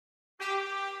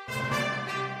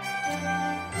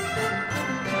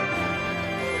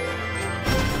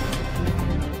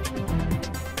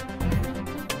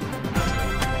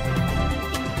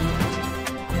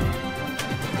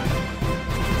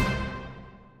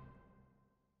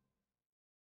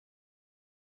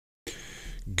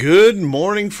Good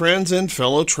morning, friends and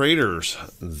fellow traders.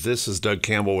 This is Doug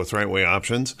Campbell with Right Way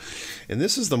Options, and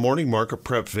this is the morning market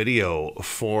prep video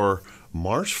for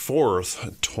March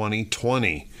 4th,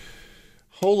 2020.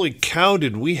 Holy cow,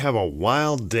 did we have a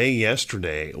wild day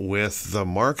yesterday with the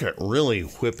market really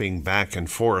whipping back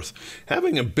and forth,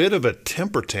 having a bit of a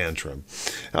temper tantrum.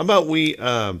 How about we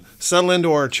settle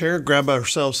into our chair, grab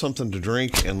ourselves something to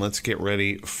drink, and let's get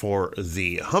ready for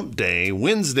the Hump Day,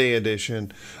 Wednesday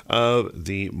edition of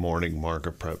the morning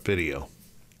market prep video.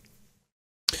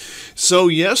 So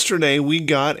yesterday we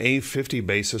got a 50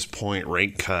 basis point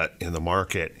rate cut in the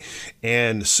market,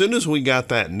 and as soon as we got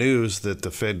that news that the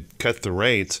Fed cut the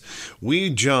rates, we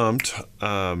jumped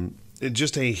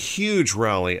just a huge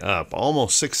rally up,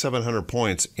 almost 600-700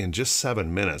 points in just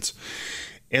 7 minutes.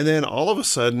 And then all of a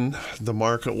sudden the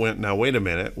market went, now wait a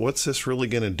minute, what's this really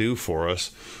going to do for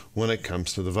us when it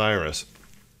comes to the virus?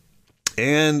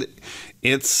 And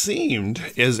it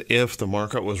seemed as if the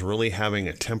market was really having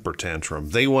a temper tantrum.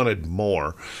 They wanted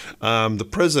more. The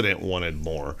president wanted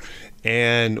more.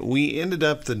 And we ended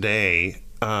up the day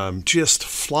just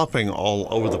flopping all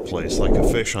over the place like a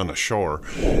fish on a shore,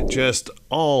 just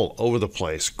all over the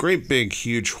place. Great big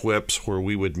huge whips where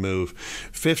we would move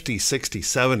 50, 60,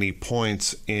 70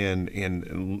 points in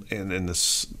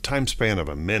this time span of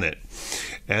a minute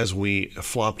as we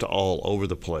flopped all over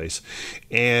the place,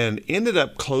 and ended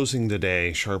up closing the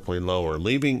day sharply lower,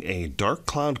 leaving a dark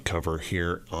cloud cover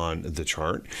here on the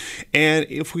chart. And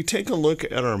if we take a look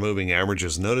at our moving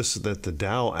averages, notice that the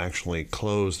Dow actually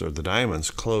closed, or the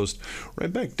diamonds closed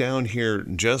right back down here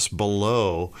just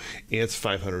below its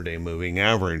 500-day moving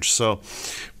average. So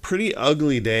pretty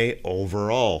ugly day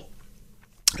overall.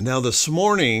 Now this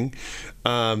morning,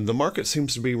 the market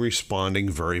seems to be responding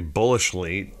very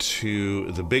bullishly to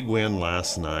the big win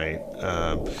last night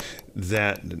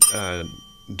that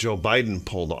Joe Biden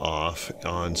pulled off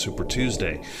on Super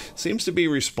Tuesday. Seems to be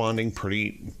responding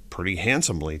pretty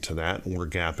handsomely to that. We're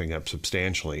gapping up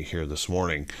substantially here this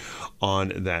morning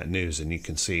on that news, and you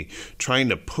can see trying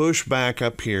to push back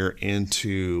up here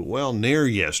into, well, near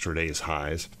yesterday's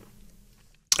highs.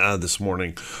 This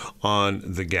morning on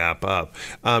the gap up.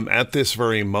 At this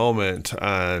very moment,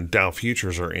 Dow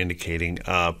futures are indicating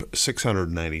up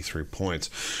 693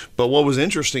 points. But what was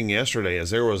interesting yesterday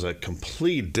is there was a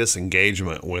complete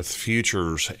disengagement with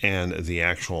futures and the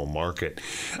actual market.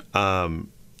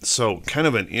 So kind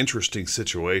of an interesting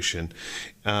situation.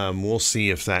 We'll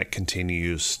see if that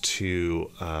continues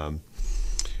to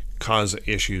cause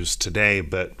issues today,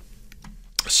 but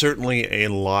certainly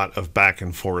a lot of back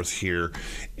and forth here,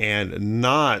 and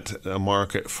not a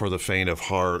market for the faint of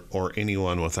heart or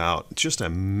anyone without just a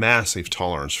massive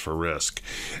tolerance for risk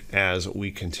as we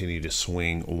continue to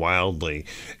swing wildly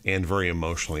and very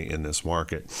emotionally in this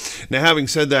market. Now, having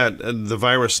said that, the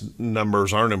virus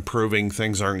numbers aren't improving,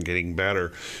 things aren't getting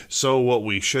better. So what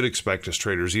we should expect as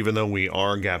traders, even though we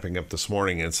are gapping up this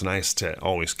morning, it's nice to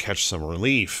always catch some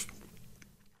relief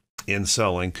in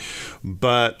selling,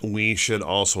 but we should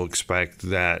also expect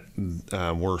that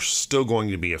we're still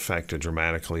going to be affected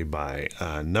dramatically by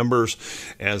numbers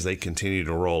as they continue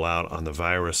to roll out on the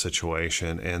virus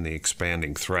situation and the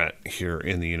expanding threat here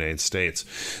in the United States.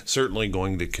 Certainly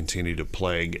going to continue to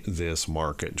plague this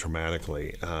market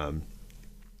dramatically.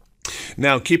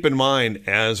 Now, keep in mind,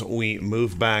 as we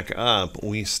move back up,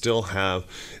 we still have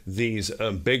these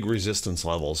big resistance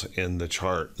levels in the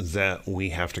chart that we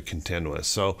have to contend with.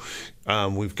 So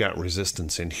we've got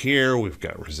resistance in here, we've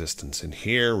got resistance in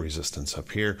here, resistance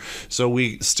up here. So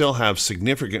we still have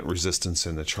significant resistance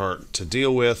in the chart to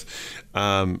deal with.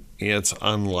 It's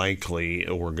unlikely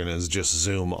we're going to just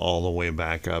zoom all the way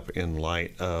back up in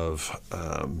light of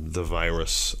the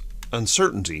virus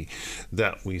uncertainty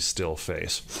that we still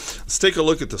face. Let's take a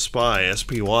look at the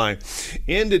SPY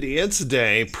ended its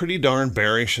day pretty darn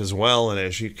bearish as well, and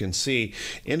as you can see,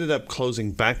 ended up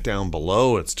closing back down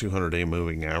below its 200-day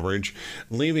moving average,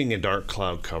 leaving a dark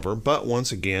cloud cover. But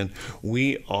once again,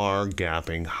 we are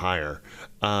gapping higher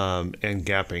and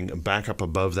gapping back up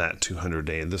above that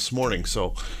 200-day this morning.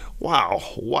 So wow,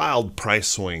 wild price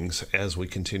swings as we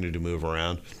continue to move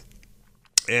around.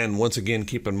 And once again,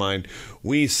 keep in mind,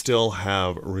 we still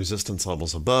have resistance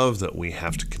levels above that we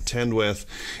have to contend with,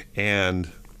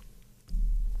 and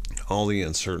all the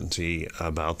uncertainty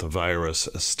about the virus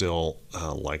is still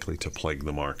likely to plague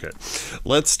the market.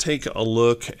 Let's take a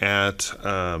look at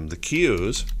the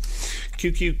Qs.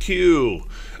 QQQ.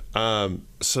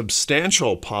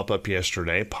 Substantial pop-up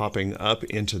yesterday, popping up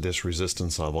into this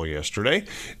resistance level yesterday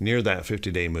near that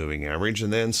 50-day moving average,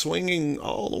 and then swinging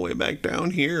all the way back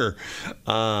down here.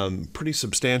 Pretty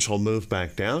substantial move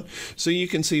back down. So you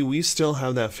can see we still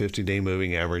have that 50-day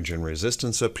moving average and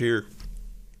resistance up here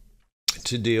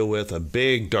to deal with. A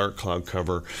big dark cloud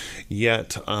cover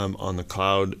yet on the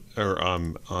cloud, or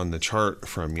on the chart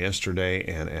from yesterday,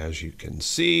 and as you can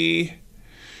see,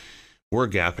 we're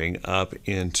gapping up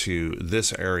into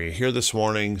this area here this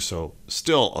morning. So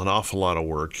still an awful lot of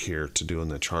work here to do in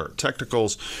the chart.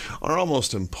 Technicals are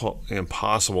almost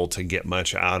impossible to get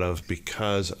much out of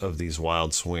because of these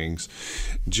wild swings.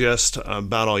 Just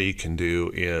about all you can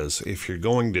do is, if you're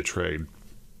going to trade,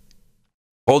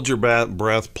 hold your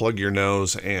breath, plug your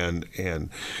nose, and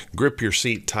grip your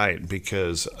seat tight,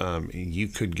 because you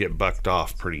could get bucked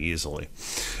off pretty easily.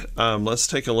 Let's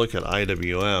take a look at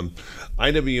IWM.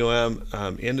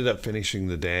 IWM ended up finishing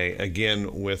the day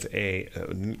again with a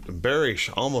bearish,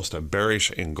 almost a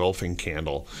bearish engulfing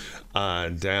candle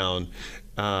down,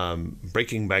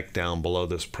 breaking back down below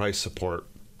this price support.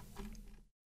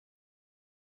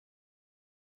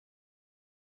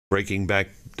 Breaking back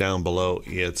down below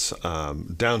its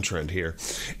downtrend here.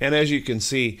 And as you can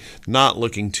see, not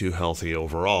looking too healthy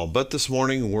overall. But this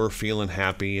morning we're feeling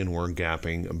happy, and we're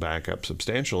gapping back up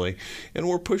substantially, and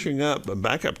we're pushing up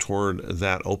back up toward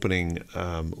that opening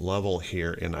level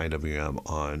here in IWM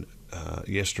on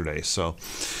yesterday. So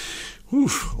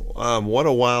what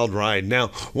a wild ride. Now,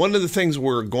 one of the things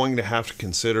we're going to have to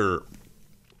consider,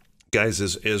 guys,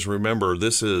 is remember,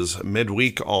 this is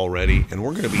midweek already, and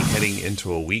we're going to be heading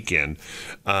into a weekend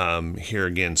here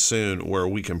again soon, where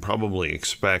we can probably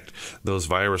expect those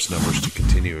virus numbers to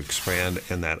continue to expand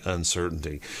and that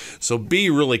uncertainty. So be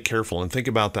really careful and think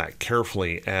about that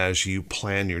carefully as you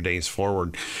plan your days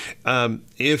forward.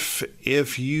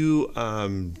 If you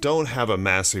don't have a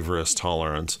massive risk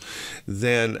tolerance,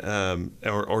 then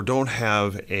or don't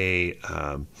have a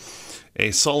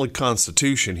solid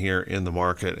constitution here in the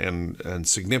market and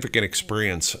significant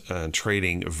experience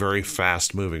trading very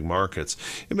fast moving markets,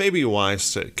 it may be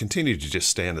wise to continue to just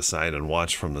stand aside and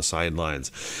watch from the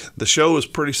sidelines. The show is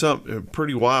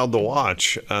pretty wild to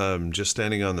watch, just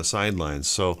standing on the sidelines.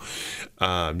 So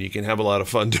you can have a lot of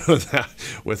fun doing that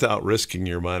without risking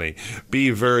your money.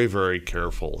 Be very, very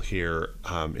careful here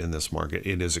in this market.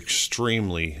 It is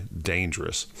extremely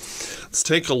dangerous. Let's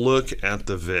take a look at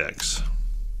the VIX.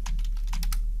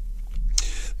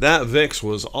 That VIX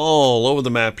was all over the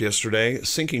map yesterday,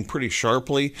 sinking pretty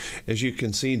sharply. As you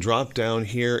can see, dropped down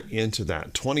here into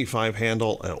that 25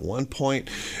 handle at one point,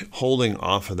 holding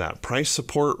off of that price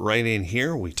support right in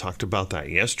here. We talked about that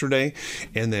yesterday,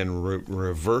 and then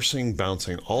reversing,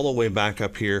 bouncing all the way back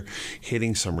up here,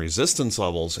 hitting some resistance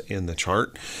levels in the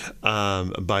chart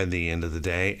by the end of the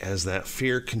day, as that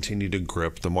fear continued to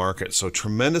grip the market. So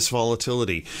tremendous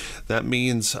volatility. That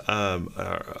means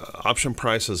option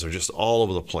prices are just all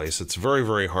over the place. It's very,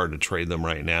 very hard to trade them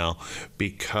right now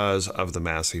because of the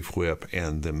massive whip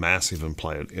and the massive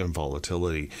implied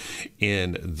volatility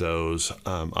in those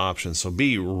options. So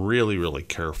be really, really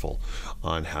careful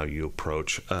on how you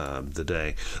approach the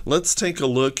day. Let's take a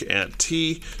look at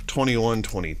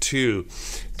T2122.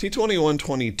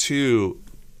 T2122.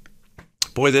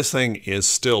 Boy, this thing is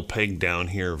still pegged down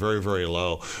here, very, very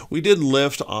low. We did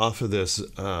lift off of this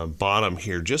bottom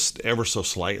here just ever so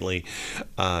slightly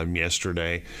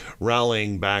yesterday,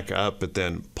 rallying back up, but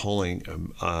then pulling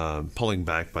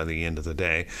back by the end of the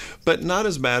day. But not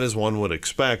as bad as one would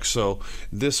expect. So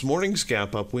this morning's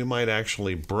gap up, we might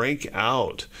actually break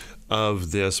out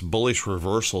of this bullish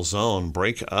reversal zone,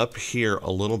 break up here a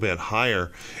little bit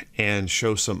higher, and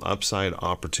show some upside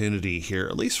opportunity here,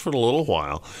 at least for a little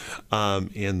while,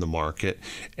 in the market,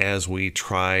 as we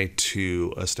try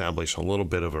to establish a little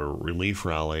bit of a relief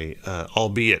rally,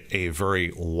 albeit a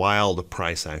very wild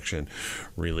price action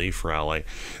relief rally.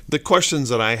 The questions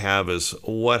that I have is,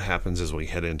 what happens as we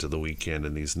head into the weekend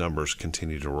and these numbers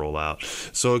continue to roll out?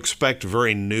 So expect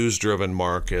very news-driven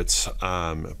markets,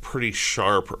 pretty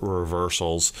sharp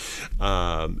reversals,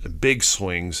 big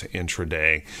swings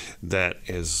intraday. That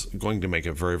is going to make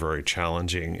it very, very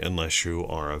challenging unless you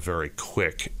are a very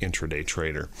quick intraday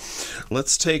trader.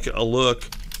 Let's take a look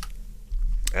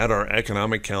at our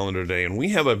economic calendar day, and we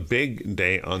have a big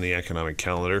day on the economic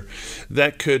calendar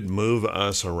that could move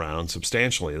us around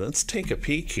substantially. Let's take a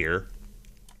peek here.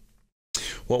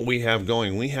 What we have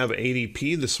going, we have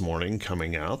ADP this morning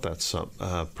coming out. That's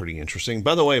pretty interesting.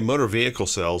 By the way, motor vehicle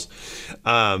sales,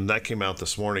 that came out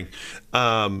this morning.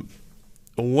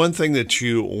 One thing that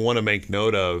you want to make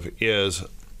note of is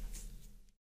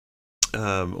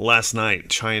last night,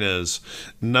 China's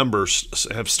numbers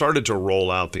have started to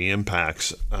roll out. The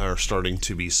impacts are starting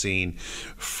to be seen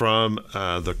from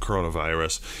the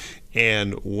coronavirus,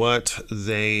 and what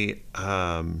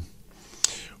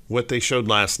they showed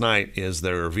last night is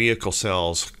their vehicle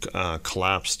sales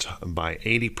collapsed by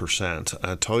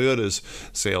 80%. Toyota's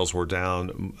sales were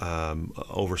down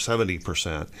over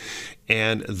 70%,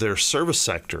 and their service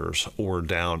sectors were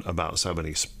down about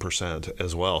 70%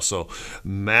 as well. So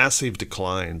massive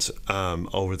declines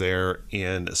over there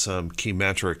in some key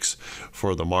metrics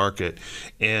for the market,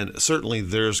 and certainly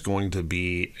there's going to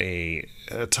be a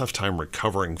tough time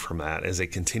recovering from that as they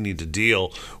continue to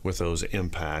deal with those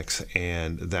impacts,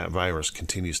 and that virus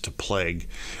continues to plague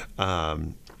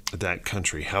that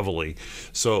country heavily.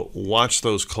 So watch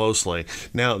those closely.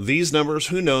 Now, these numbers,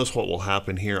 who knows what will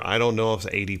happen here? I don't know if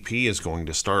the ADP is going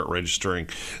to start registering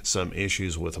some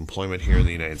issues with employment here in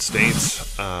the United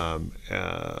States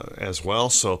as well.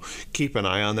 So keep an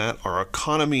eye on that. Our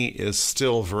economy is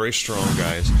still very strong,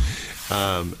 guys.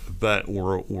 But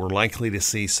we're likely to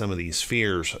see some of these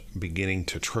fears beginning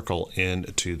to trickle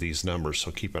into these numbers,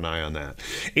 so keep an eye on that.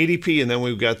 ADP, and then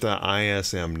we've got the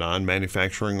ISM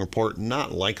non-manufacturing report,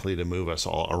 not likely to move us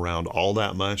all around all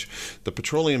that much. The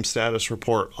petroleum status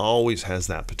report always has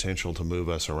that potential to move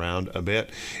us around a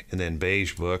bit, and then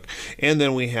beige book, and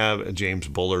then we have James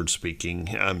Bullard speaking.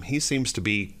 He seems to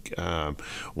be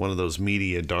one of those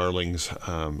media darlings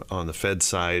on the Fed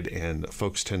side, and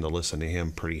folks tend to listen to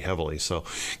him pretty heavily. So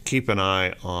keep an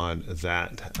eye on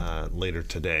that later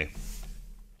today.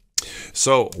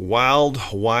 So wild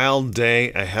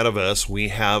day ahead of us. We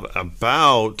have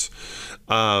about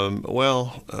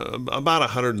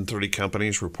 130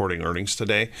 companies reporting earnings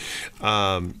today.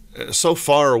 So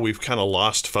far, we've kind of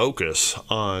lost focus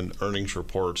on earnings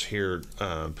reports here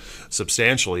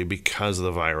substantially because of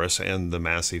the virus and the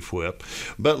massive whip.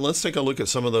 But let's take a look at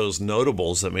some of those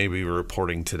notables that may be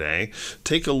reporting today.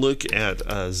 Take a look at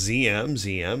ZM.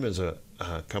 ZM is a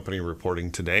company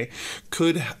reporting today.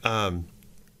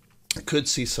 Could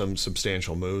see some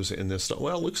substantial moves in this.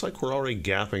 Well, it looks like we're already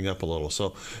gapping up a little,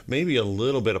 so maybe a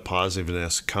little bit of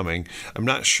positiveness coming. I'm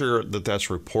not sure that that's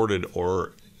reported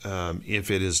or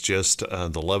if it is just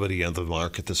the levity of the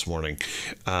market this morning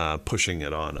pushing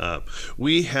it on up.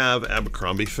 We have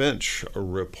Abercrombie Fitch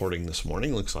reporting this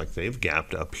morning. Looks like they've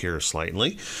gapped up here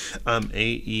slightly.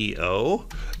 AEO,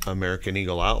 American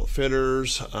Eagle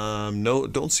Outfitters, no,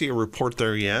 don't see a report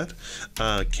there yet.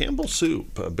 Campbell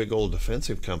Soup, a big old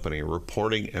defensive company,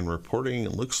 reporting,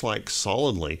 it looks like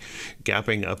solidly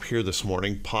gapping up here this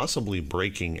morning, possibly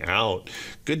breaking out.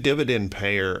 Good dividend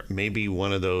payer, maybe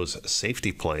one of those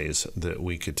safety plays that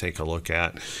we could take a look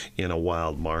at in a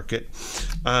wild market.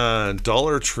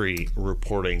 Dollar Tree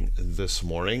reporting this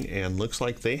morning, and looks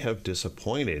like they have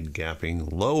disappointed, gapping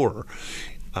lower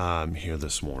here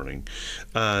this morning.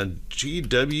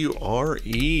 GWRE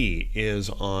is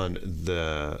on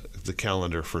the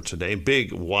calendar for today.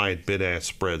 Big wide bid-ask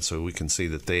spread, so we can see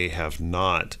that they have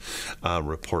not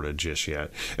reported just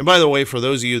yet. And by the way, for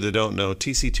those of you that don't know,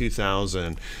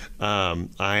 TC2000,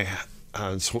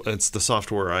 it's the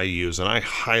software I use, and I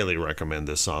highly recommend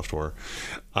this software.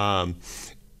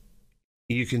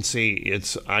 You can see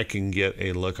I can get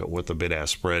a look at what the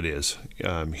bid-ask spread is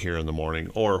here in the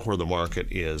morning, or where the market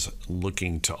is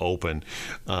looking to open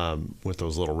with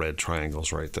those little red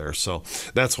triangles right there. So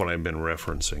that's what I've been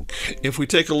referencing. If we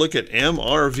take a look at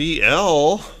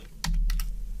MRVL,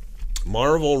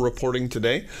 Marvel reporting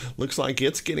today, looks like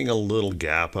it's getting a little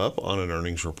gap up on an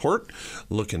earnings report,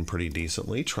 looking pretty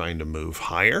decently, trying to move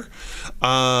higher.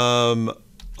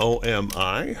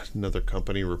 OMI, another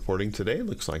company reporting today,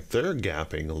 looks like they're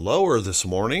gapping lower this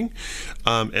morning.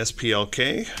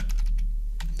 SPLK,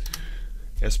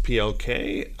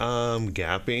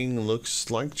 gapping looks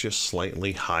like just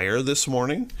slightly higher this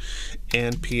morning.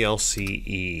 And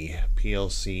PLCE,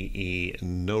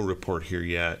 no report here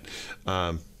yet.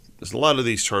 A lot of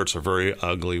these charts are very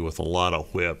ugly with a lot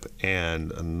of whip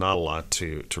and not a lot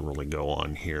to really go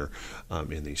on here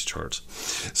in these charts.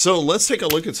 So let's take a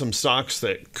look at some stocks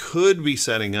that could be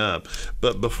setting up.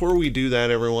 But before we do that,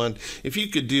 everyone, if you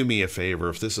could do me a favor,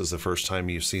 if this is the first time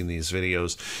you've seen these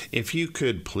videos, if you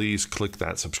could please click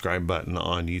that subscribe button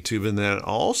on YouTube, and then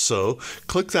also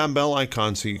click that bell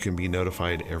icon so you can be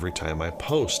notified every time I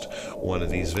post one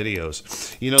of these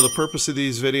videos. You know, the purpose of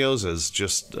these videos is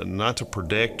just not to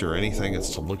predict or anything.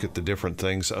 It's to look at the different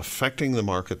things affecting the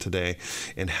market today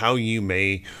and how you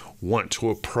may want to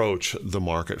approach the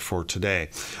market for today.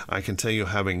 I can tell you,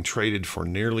 having traded for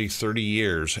nearly 30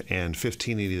 years and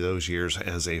 15 of those years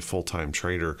as a full-time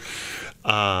trader,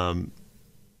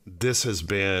 this has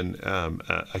been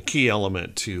a key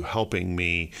element to helping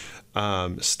me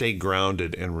stay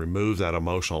grounded and remove that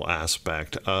emotional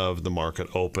aspect of the market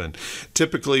open.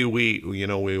 Typically,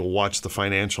 we watch the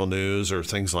financial news or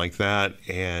things like that,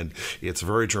 and it's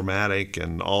very dramatic,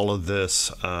 and all of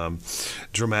this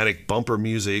dramatic bumper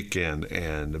music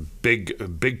and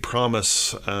big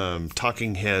promise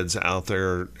talking heads out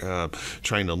there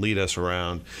trying to lead us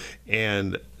around,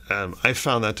 and I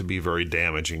found that to be very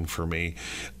damaging for me.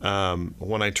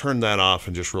 When I turned that off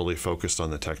and just really focused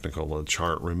on the technical of the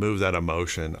chart, removed that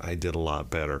emotion, I did a lot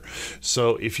better.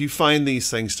 So if you find these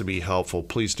things to be helpful,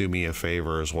 please do me a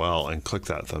favor as well and click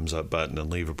that thumbs up button and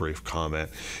leave a brief comment.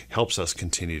 Helps us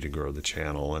continue to grow the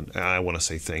channel. And I want to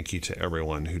say thank you to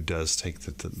everyone who does take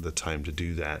the time to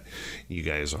do that. You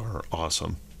guys are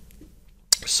awesome.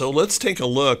 So let's take a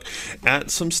look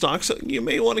at some stocks that you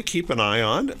may want to keep an eye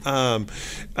on.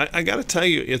 I got to tell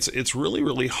you, it's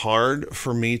really hard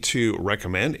for me to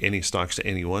recommend any stocks to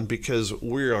anyone because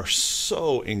we are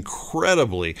so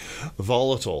incredibly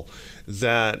volatile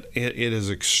that it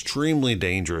is extremely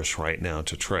dangerous right now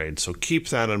to trade. So keep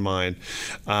that in mind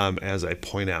as I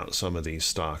point out some of these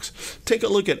stocks. Take a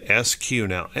look at SQ.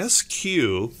 Now, SQ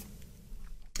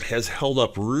has held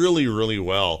up really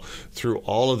well through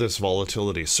all of this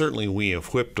volatility. Certainly we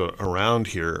have whipped around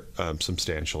here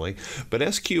substantially, but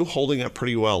SQ holding up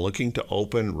pretty well, looking to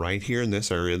open right here in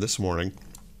this area this morning,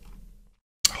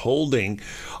 holding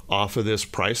off of this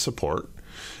price support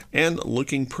and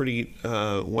looking pretty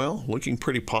looking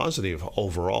pretty positive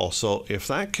overall. So if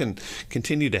that can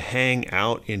continue to hang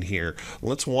out in here,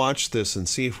 let's watch this and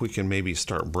see if we can maybe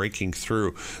start breaking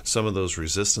through some of those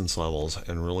resistance levels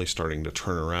and really starting to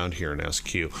turn around here in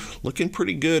SQ. Looking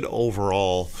pretty good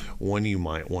overall, one you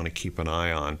might want to keep an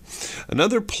eye on.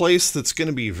 Another place that's going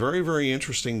to be very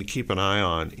interesting to keep an eye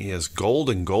on is gold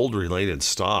and gold related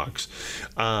stocks.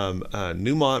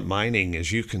 Newmont Mining,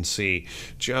 as you can see,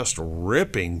 just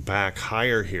ripping back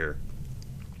higher here.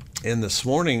 And this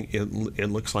morning, it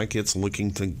looks like it's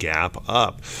looking to gap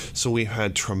up. So we've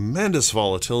had tremendous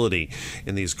volatility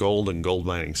in these gold and gold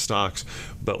mining stocks.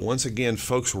 But once again,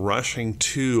 folks rushing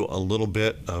to a little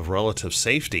bit of relative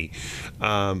safety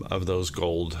of those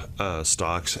gold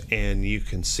stocks. And you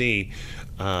can see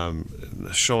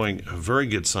showing very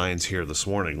good signs here this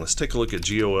morning. Let's take a look at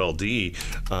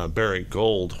GOLD, Barrick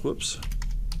Gold. Whoops.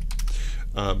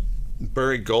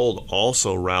 Barrick Gold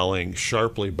also rallying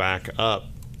sharply back up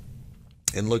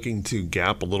and looking to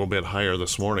gap a little bit higher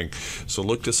this morning. So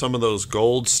look to some of those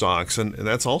gold stocks, and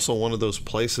that's also one of those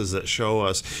places that show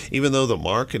us, even though the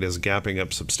market is gapping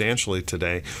up substantially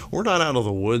today, we're not out of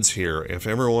the woods here. If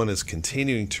everyone is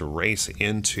continuing to race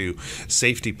into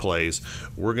safety plays,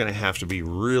 we're going to have to be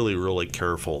really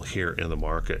careful here in the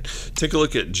market. Take a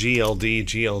look at GLD.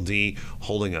 GLD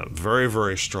holding up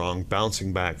very strong,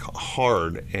 bouncing back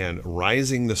hard and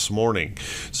rising this morning.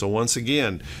 So once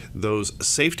again, those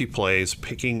safety plays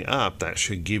picking up, that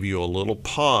should give you a little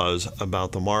pause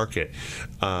about the market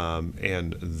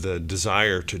and the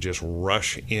desire to just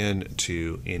rush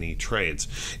into any trades.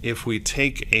 If we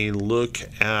take a look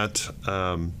at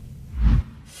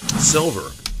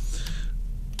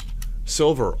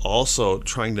silver also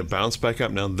trying to bounce back up.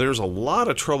 Now there's a lot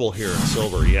of trouble here in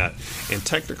silver yet, and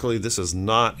technically this is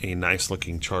not a nice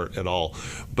looking chart at all,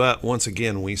 but once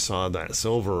again we saw that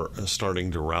silver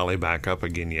starting to rally back up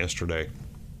again yesterday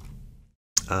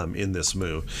in this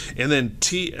move. And then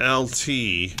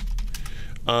TLT,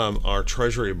 our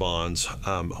treasury bonds,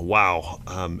 wow,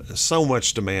 so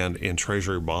much demand in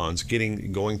treasury bonds,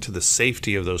 going to the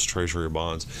safety of those treasury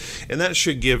bonds, and that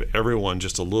should give everyone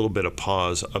just a little bit of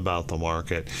pause about the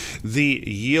market. The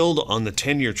yield on the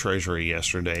 10-year treasury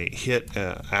yesterday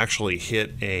actually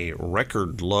hit a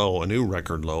record low, a new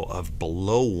record low of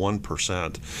below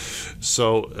 1%.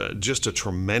 So just a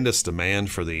tremendous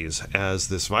demand for these as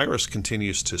this virus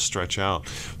continues to stretch out.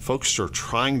 Folks are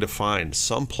trying to find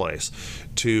some place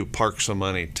to park some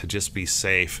money to just be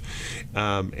safe,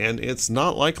 and it's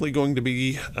not likely going to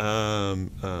be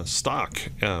stock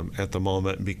at the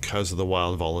moment because of the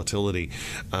wild volatility.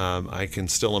 I can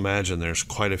still imagine there's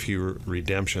quite a few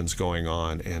redemptions going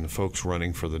on and folks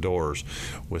running for the doors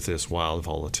with this wild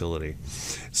volatility.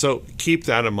 So keep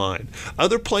that in mind.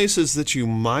 Other places that you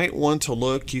might want to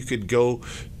look, you could go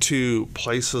to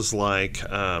places like,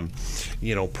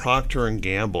 Procter &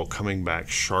 Gamble coming back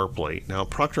sharply. Now,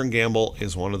 Procter & Gamble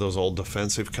is one of those old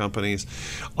defensive companies.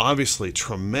 Obviously,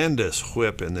 tremendous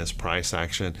whip in this price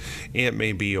action. It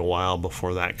may be a while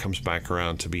before that comes back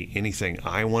around to be anything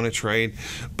I want to trade,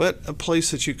 but a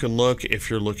place that you can look if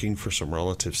you're looking for some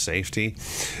relative safety.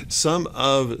 Some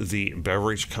of the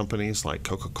beverage companies like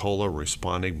Coca-Cola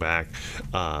responding back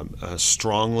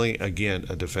strongly. Again,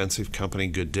 a defensive company,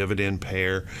 good dividend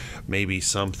payer, maybe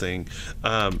something.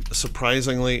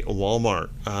 Surprisingly, Walmart,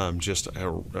 just a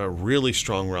really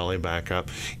strong rally back up.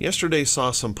 Yesterday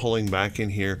saw some pulling back in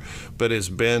here, but has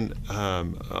been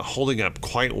holding up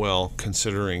quite well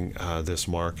considering this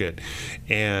market.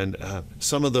 And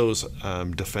some of those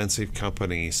defensive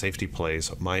company safety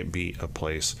plays might be a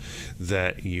place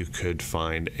that you could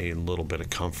find a little bit of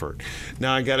comfort.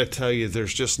 Now, I got to tell you,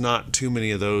 there's just not too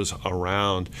many of those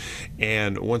around.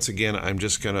 And once again, I'm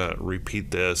just going to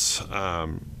repeat this.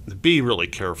 Be really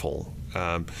careful.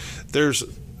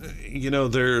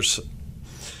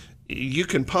 You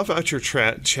can puff out your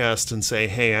chest and say,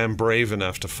 hey, I'm brave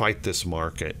enough to fight this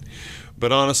market.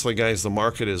 But honestly, guys, the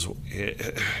market is,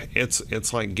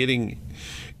 it's like getting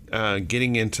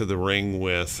into the ring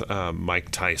with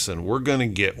Mike Tyson. We're going to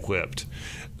get whipped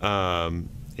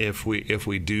if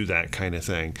we do that kind of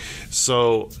thing.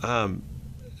 So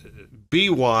be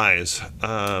wise.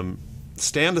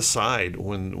 Stand aside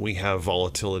when we have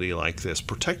volatility like this.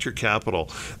 Protect your capital.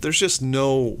 There's just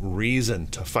no reason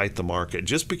to fight the market.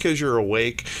 Just because you're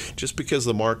awake, just because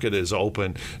the market is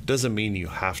open, doesn't mean you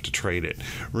have to trade it.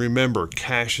 Remember,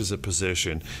 cash is a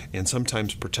position, and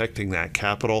sometimes protecting that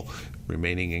capital,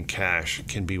 remaining in cash,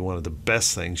 can be one of the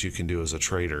best things you can do as a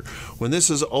trader. When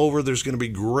this is over, there's going to be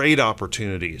great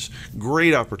opportunities,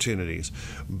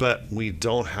 but we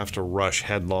don't have to rush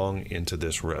headlong into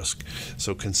this risk.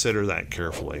 So consider that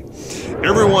carefully.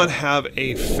 Everyone have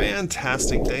a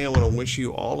fantastic day. I want to wish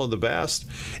you all of the best,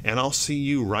 and I'll see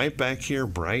you right back here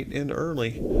bright and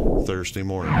early Thursday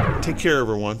morning. Take care,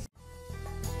 everyone.